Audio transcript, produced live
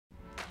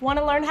Want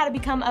to learn how to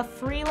become a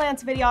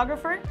freelance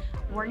videographer?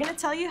 We're going to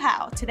tell you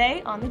how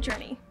today on The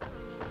Journey.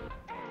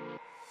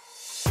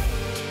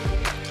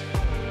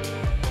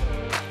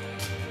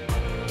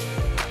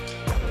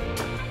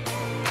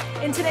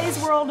 In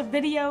today's world,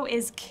 video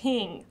is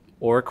king.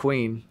 Or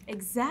queen.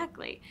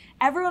 Exactly.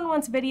 Everyone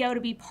wants video to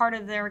be part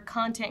of their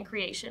content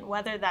creation,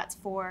 whether that's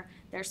for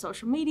their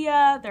social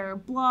media, their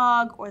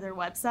blog, or their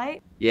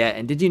website. Yeah,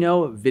 and did you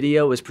know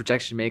video is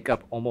projected to make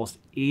up almost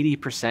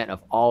 80%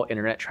 of all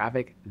internet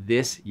traffic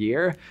this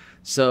year?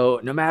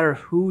 So no matter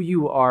who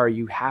you are,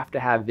 you have to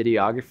have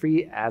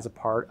videography as a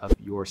part of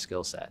your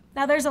skill set.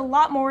 Now there's a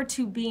lot more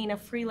to being a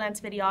freelance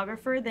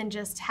videographer than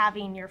just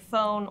having your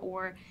phone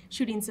or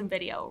shooting some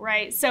video,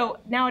 right? So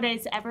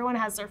nowadays everyone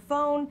has their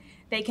phone,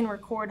 they can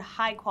record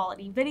high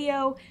quality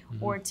video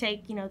or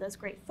take, those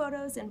great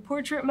photos in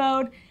portrait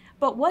mode.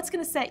 But what's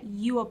gonna set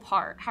you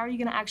apart? How are you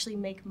gonna actually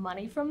make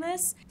money from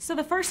this? So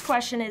the first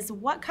question is,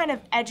 what kind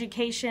of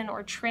education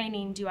or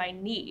training do I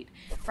need,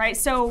 right?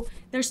 So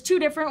there's two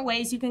different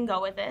ways you can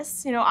go with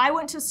this. I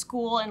went to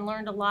school and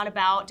learned a lot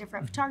about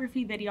different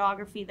photography,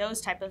 videography,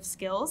 those type of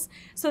skills.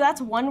 So that's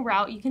one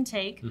route you can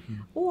take.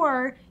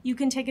 Or you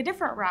can take a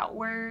different route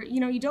where,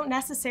 you don't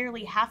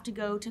necessarily have to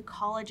go to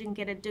college and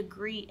get a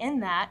degree in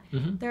that.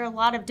 There are a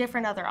lot of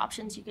different other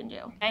options you can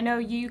do. I know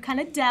you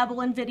kind of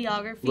dabble in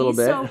videography. A little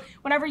bit. So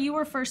whenever you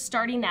were first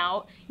starting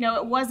out,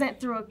 it wasn't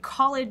through a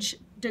college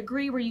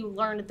degree where you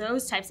learned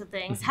those types of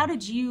things. How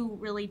did you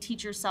really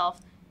teach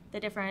yourself the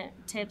different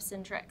tips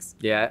and tricks?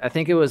 Yeah, I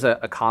think it was a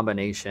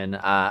combination.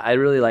 I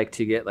really like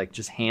to get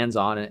just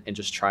hands-on and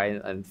just try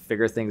and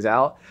figure things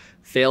out.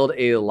 Failed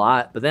a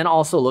lot, but then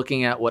also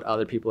looking at what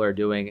other people are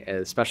doing,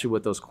 especially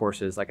with those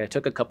courses. Like I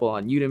took a couple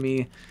on Udemy,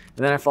 and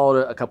then I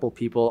followed a couple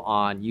people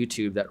on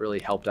YouTube that really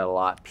helped out a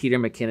lot. Peter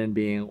McKinnon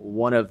being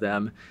one of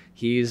them.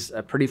 He's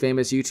a pretty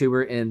famous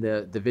YouTuber in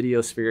the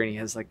video sphere, and he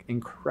has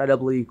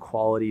incredibly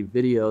quality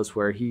videos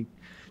where he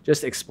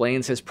just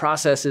explains his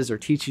processes or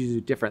teaches you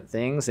different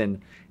things.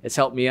 And it's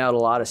helped me out a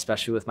lot,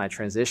 especially with my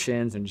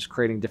transitions and just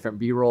creating different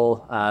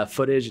B-roll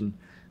footage and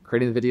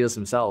creating the videos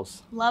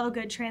themselves. Love a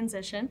good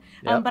transition.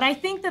 Yep. But I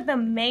think that the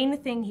main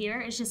thing here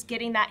is just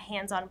getting that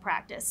hands-on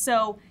practice.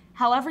 So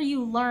however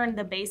you learn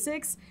the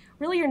basics,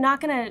 really you're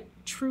not gonna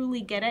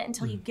truly get it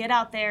until you get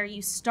out there,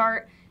 you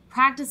start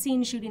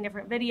practicing shooting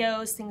different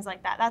videos, things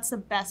like that. That's the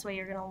best way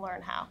you're gonna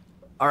learn how.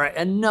 All right,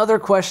 another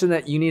question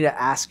that you need to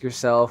ask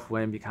yourself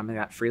when becoming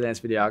that freelance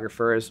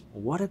videographer is,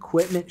 what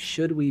equipment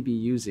should we be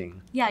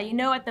using? Yeah,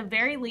 at the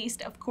very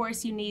least, of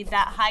course, you need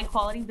that high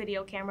quality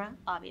video camera,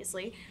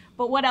 obviously,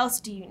 but what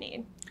else do you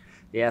need?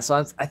 Yeah,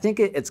 so I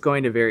think it's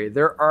going to vary.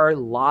 There are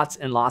lots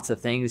and lots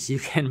of things you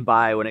can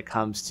buy when it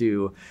comes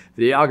to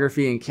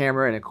videography and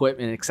camera and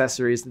equipment and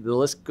accessories. The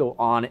list go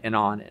on and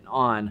on and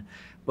on.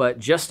 But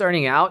just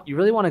starting out, you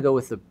really want to go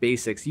with the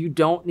basics. You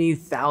don't need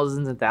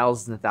thousands and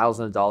thousands and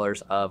thousands of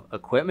dollars of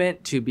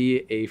equipment to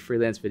be a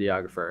freelance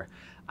videographer.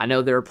 I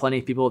know there are plenty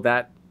of people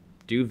that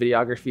do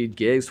videography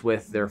gigs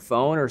with their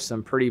phone or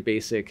some pretty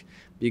basic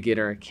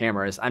beginner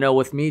cameras. I know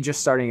with me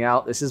just starting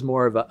out, this is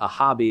more of a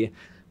hobby,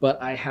 but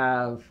I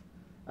have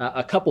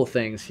a couple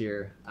things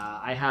here.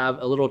 I have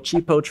a little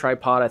cheapo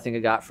tripod I think I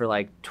got for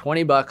like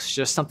 20 bucks,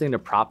 just something to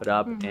prop it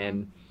up.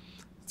 And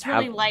it's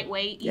really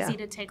lightweight, easy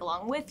to take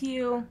along with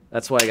you.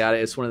 That's why I got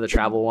it. It's one of the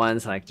travel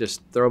ones. And I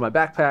just throw in my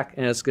backpack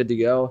and it's good to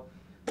go.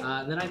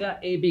 Then I got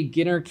a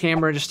beginner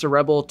camera, just a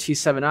Rebel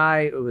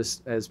T7i. It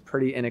was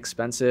pretty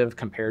inexpensive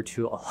compared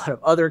to a lot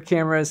of other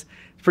cameras.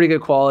 It's pretty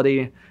good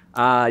quality.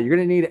 You're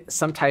gonna need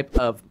some type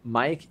of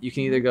mic. You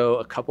can either go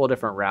a couple of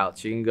different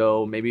routes. You can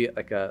go maybe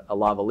like a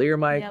lavalier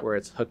mic where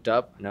it's hooked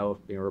up. I know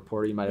being a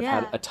reporter, you might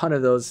have had a ton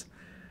of those.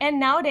 And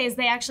nowadays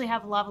they actually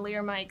have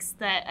lavalier mics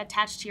that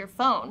attach to your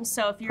phone.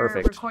 So if you're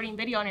recording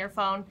video on your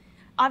phone,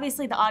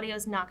 obviously the audio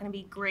is not going to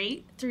be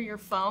great through your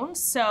phone.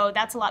 So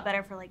that's a lot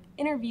better for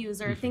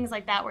interviews or things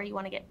like that where you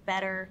want to get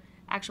better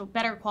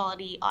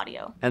quality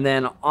audio. And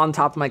then on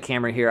top of my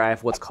camera here, I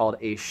have what's called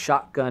a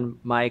shotgun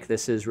mic.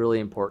 This is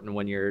really important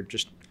when you're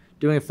just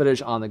doing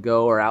footage on the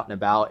go or out and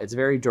about. It's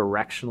very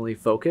directionally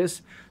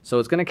focused. So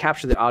it's going to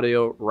capture the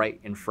audio right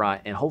in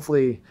front and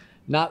hopefully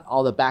not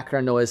all the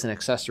background noise and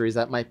accessories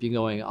that might be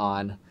going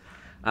on.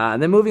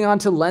 And then moving on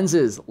to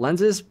lenses.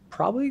 Lenses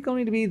probably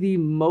going to be the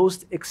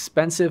most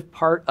expensive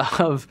part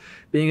of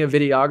being a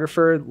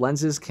videographer.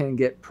 Lenses can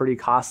get pretty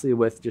costly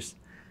with just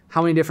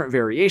how many different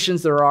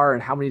variations there are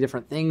and how many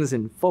different things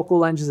and focal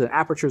lenses and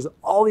apertures.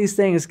 All these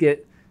things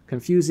get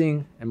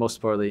confusing and most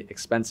importantly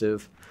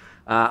expensive.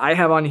 I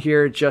have on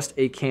here just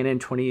a Canon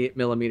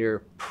 28mm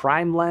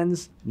prime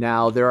lens.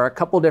 Now there are a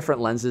couple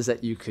different lenses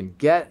that you can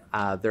get.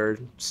 They're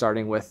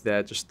starting with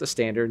just the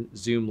standard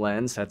zoom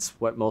lens. That's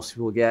what most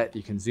people get.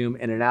 You can zoom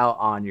in and out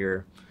on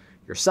your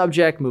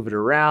subject, move it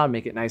around,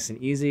 make it nice and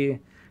easy.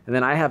 And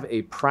then I have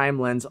a prime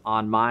lens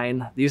on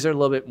mine. These are a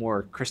little bit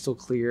more crystal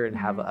clear and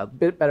have a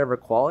bit better of a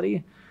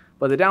quality.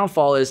 But the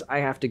downfall is I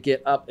have to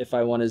get up if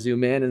I want to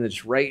zoom in and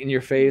it's right in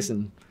your face,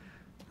 and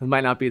it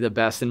might not be the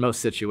best in most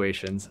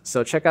situations.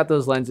 So check out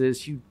those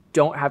lenses. You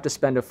don't have to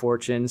spend a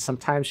fortune.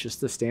 Sometimes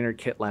just the standard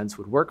kit lens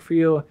would work for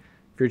you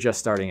if you're just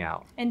starting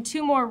out. And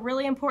two more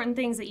really important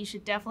things that you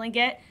should definitely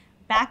get: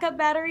 backup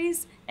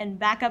batteries and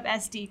backup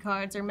SD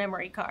cards or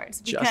memory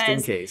cards. Just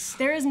in case.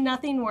 There is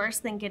nothing worse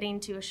than getting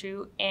to a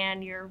shoot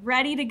and you're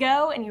ready to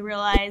go and you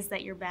realize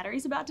that your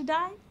battery's about to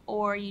die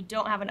or you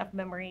don't have enough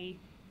memory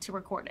to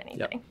record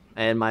anything. Yep.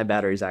 And my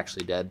battery's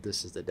actually dead.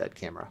 This is the dead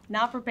camera.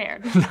 Not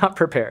prepared. Not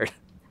prepared.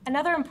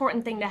 Another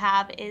important thing to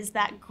have is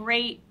that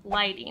great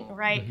lighting,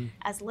 right?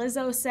 As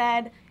Lizzo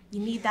said, you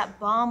need that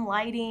bomb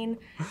lighting.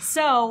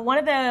 So one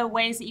of the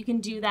ways that you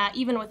can do that,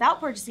 even without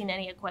purchasing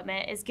any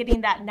equipment, is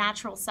getting that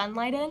natural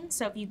sunlight in.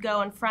 So if you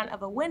go in front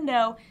of a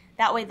window,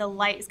 that way the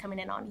light is coming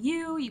in on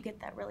you. You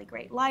get that really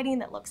great lighting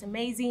that looks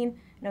amazing.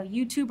 You know,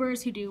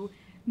 YouTubers who do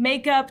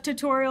makeup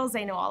tutorials,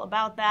 they know all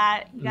about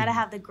that. You gotta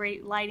have the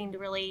great lighting to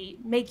really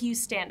make you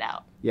stand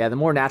out. Yeah, the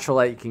more natural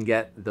light you can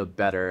get, the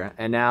better.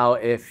 And now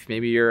if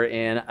maybe you're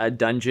in a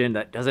dungeon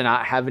that does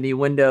not have any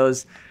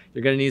windows,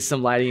 you're gonna need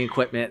some lighting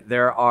equipment.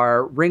 There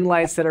are ring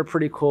lights that are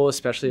pretty cool,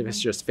 especially if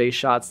it's just face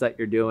shots that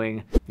you're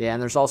doing. Yeah,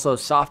 and there's also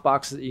soft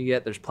boxes that you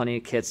get. There's plenty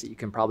of kits that you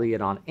can probably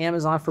get on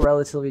Amazon for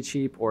relatively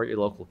cheap or at your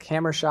local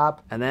camera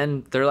shop. And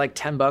then they're like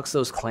 10 bucks,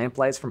 those clamp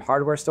lights from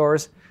hardware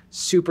stores.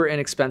 Super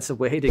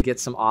inexpensive way to get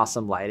some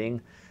awesome lighting.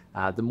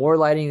 The more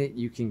lighting that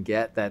you can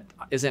get that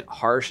isn't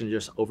harsh and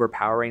just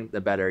overpowering,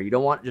 the better. You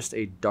don't want just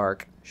a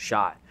dark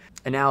shot.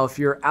 And now if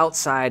you're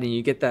outside and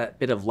you get that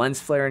bit of lens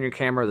flare in your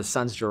camera, the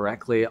sun's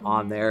directly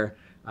on there.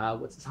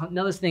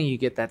 Another thing you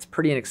get that's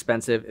pretty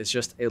inexpensive is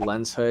just a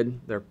lens hood.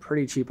 They're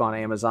pretty cheap on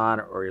Amazon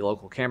or your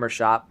local camera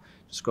shop.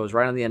 Just goes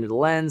right on the end of the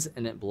lens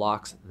and it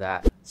blocks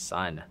that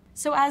sun.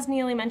 So as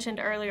Neely mentioned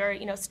earlier,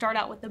 you know, start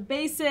out with the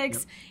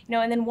basics, you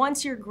know, and then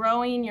once you're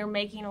growing, you're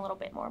making a little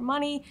bit more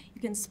money, you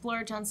can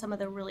splurge on some of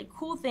the really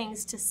cool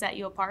things to set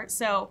you apart.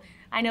 So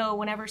I know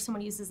whenever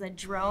someone uses a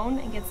drone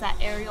and gets that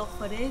aerial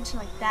footage,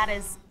 like that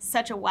is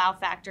such a wow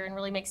factor and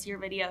really makes your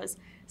videos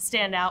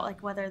stand out.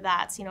 Like whether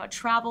that's, you know, a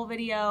travel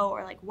video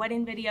or like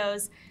wedding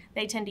videos,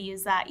 they tend to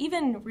use that.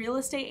 Even real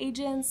estate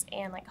agents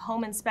and like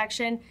home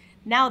inspection,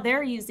 now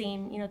they're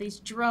using, you know,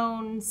 these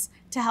drones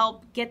to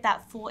help get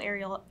that full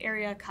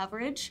area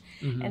coverage.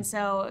 And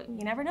so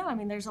you never know. I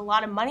mean, there's a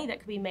lot of money that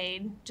could be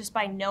made just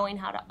by knowing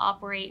how to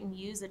operate and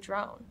use a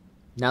drone.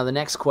 Now the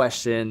next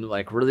question,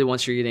 like really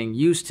once you're getting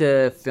used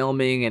to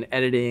filming and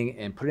editing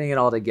and putting it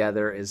all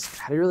together, is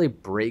how do you really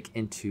break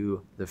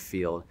into the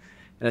field?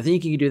 And I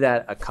think you can do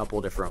that a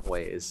couple different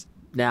ways.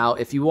 Now,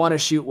 if you want to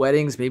shoot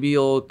weddings, maybe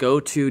you'll go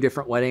to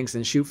different weddings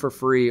and shoot for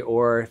free,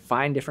 or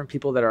find different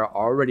people that are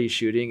already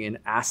shooting and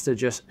ask to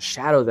just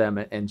shadow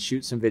them and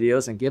shoot some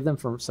videos and give them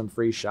some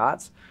free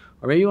shots.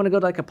 Or maybe you want to go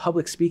to like a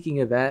public speaking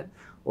event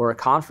or a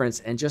conference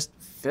and just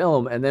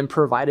film and then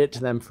provide it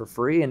to them for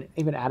free and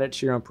even add it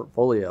to your own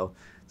portfolio.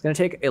 It's going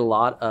to take a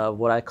lot of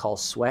what I call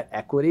sweat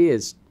equity,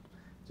 is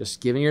just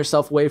giving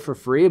yourself away for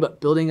free,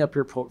 but building up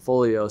your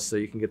portfolio so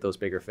you can get those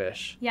bigger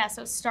fish. Yeah,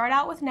 so start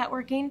out with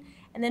networking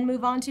and then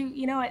move on to,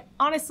 you know,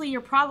 honestly,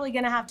 you're probably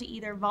gonna have to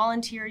either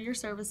volunteer your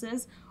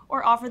services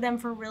or offer them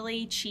for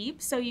really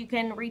cheap, so you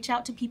can reach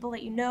out to people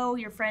that you know,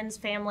 your friends,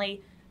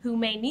 family, who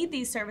may need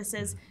these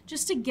services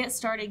just to get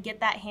started, get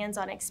that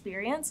hands-on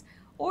experience.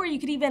 Or you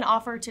could even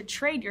offer to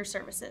trade your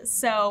services.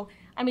 So,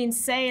 I mean,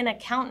 say an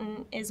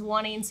accountant is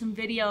wanting some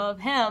video of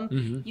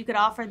him, you could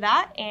offer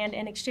that, and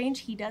in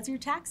exchange, he does your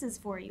taxes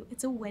for you.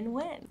 It's a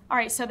win-win. All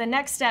right, so the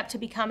next step to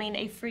becoming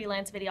a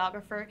freelance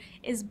videographer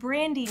is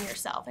branding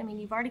yourself. I mean,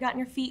 you've already gotten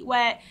your feet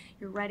wet,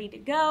 you're ready to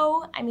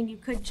go. I mean, you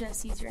could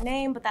just use your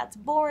name, but that's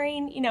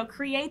boring. You know,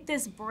 create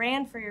this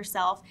brand for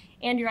yourself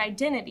and your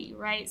identity,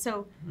 right?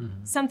 So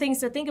some things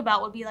to think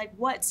about would be like,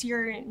 what's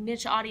your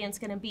niche audience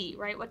gonna be,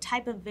 right? What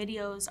type of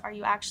videos are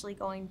you actually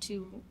going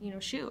to, you know,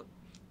 shoot?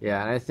 Yeah,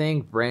 and I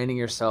think branding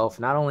yourself,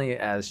 not only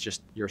as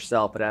just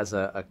yourself, but as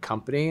a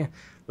company,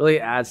 really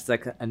adds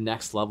like a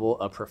next level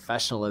of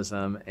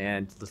professionalism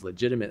and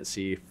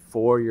legitimacy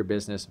for your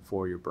business,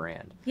 for your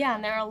brand. Yeah,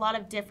 and there are a lot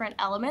of different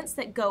elements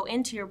that go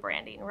into your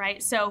branding,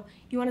 right? So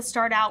you want to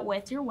start out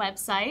with your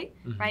website,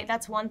 right?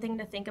 That's one thing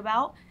to think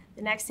about.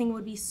 The next thing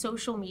would be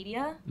social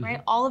media,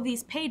 right? All of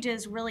these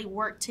pages really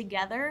work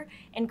together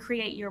and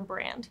create your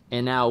brand.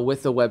 And now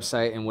with the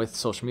website and with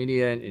social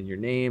media and your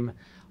name,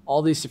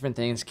 all these different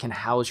things can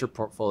house your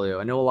portfolio.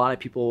 I know a lot of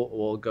people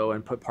will go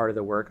and put part of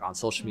their work on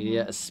social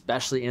media,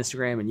 especially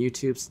Instagram and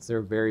YouTube, since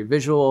they're very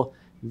visual,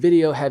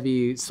 video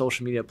heavy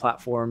social media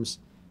platforms.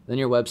 Then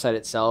your website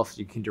itself,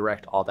 you can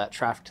direct all that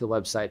traffic to the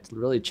website to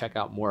really check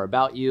out more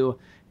about you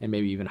and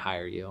maybe even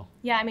hire you.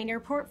 Yeah, I mean, your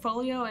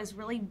portfolio is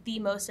really the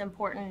most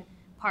important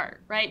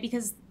part, right?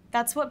 Because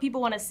that's what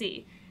people want to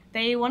see.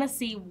 They want to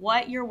see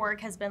what your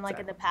work has been like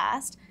in the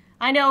past.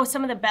 I know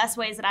some of the best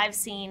ways that I've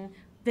seen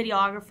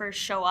videographers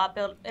show up,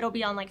 it'll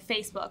be on like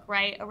Facebook,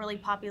 right? A really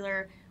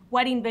popular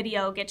wedding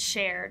video gets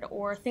shared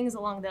or things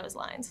along those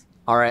lines.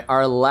 All right,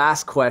 our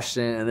last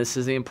question, and this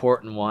is the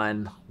important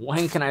one.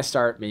 When can I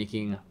start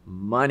making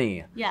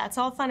money? Yeah, it's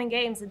all fun and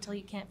games until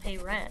you can't pay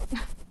rent.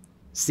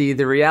 See,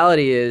 the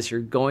reality is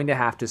you're going to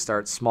have to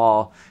start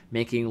small,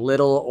 making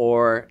little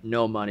or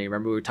no money.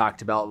 Remember, we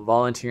talked about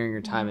volunteering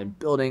your time and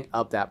building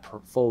up that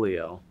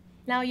portfolio.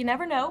 Now, you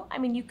never know. I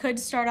mean, you could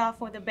start off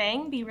with a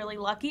bang, be really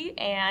lucky,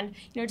 and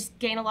just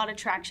gain a lot of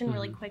traction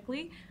really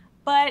quickly.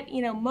 But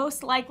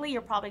most likely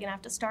you're probably gonna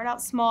have to start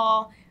out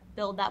small,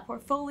 build that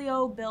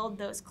portfolio, build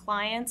those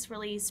clients,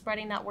 really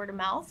spreading that word of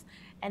mouth,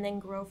 and then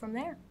grow from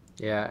there.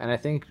 Yeah, and I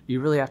think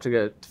you really have to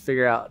go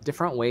figure out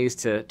different ways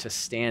to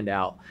stand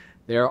out.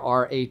 There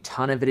are a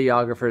ton of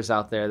videographers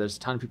out there. There's a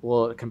ton of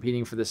people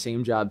competing for the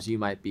same jobs you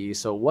might be.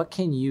 So what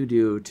can you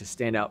do to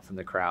stand out from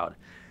the crowd?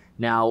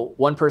 Now,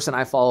 one person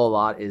I follow a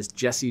lot is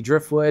Jesse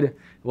Driftwood.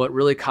 What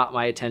really caught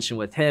my attention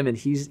with him, and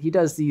he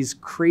does these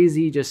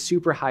crazy, just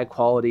super high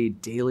quality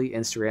daily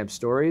Instagram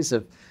stories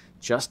of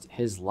just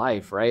his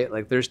life, right?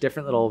 Like there's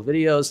different little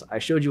videos. I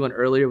showed you one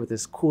earlier with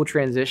his cool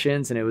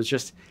transitions, and it was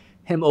just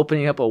him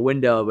opening up a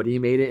window, but he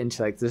made it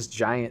into like this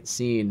giant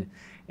scene.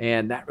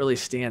 And that really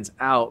stands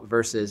out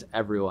versus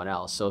everyone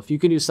else. So if you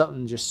can do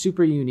something just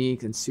super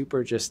unique and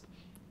super just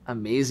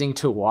amazing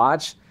to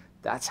watch,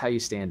 that's how you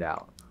stand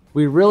out.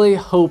 We really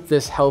hope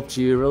this helped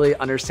you really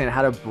understand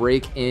how to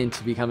break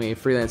into becoming a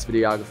freelance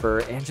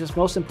videographer and just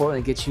most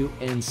importantly, get you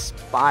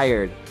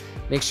inspired.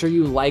 Make sure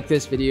you like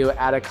this video,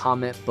 add a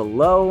comment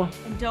below.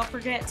 And don't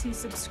forget to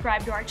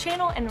subscribe to our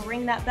channel and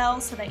ring that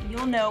bell so that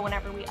you'll know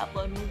whenever we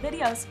upload new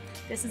videos.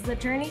 This is The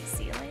Journey.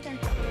 See you later.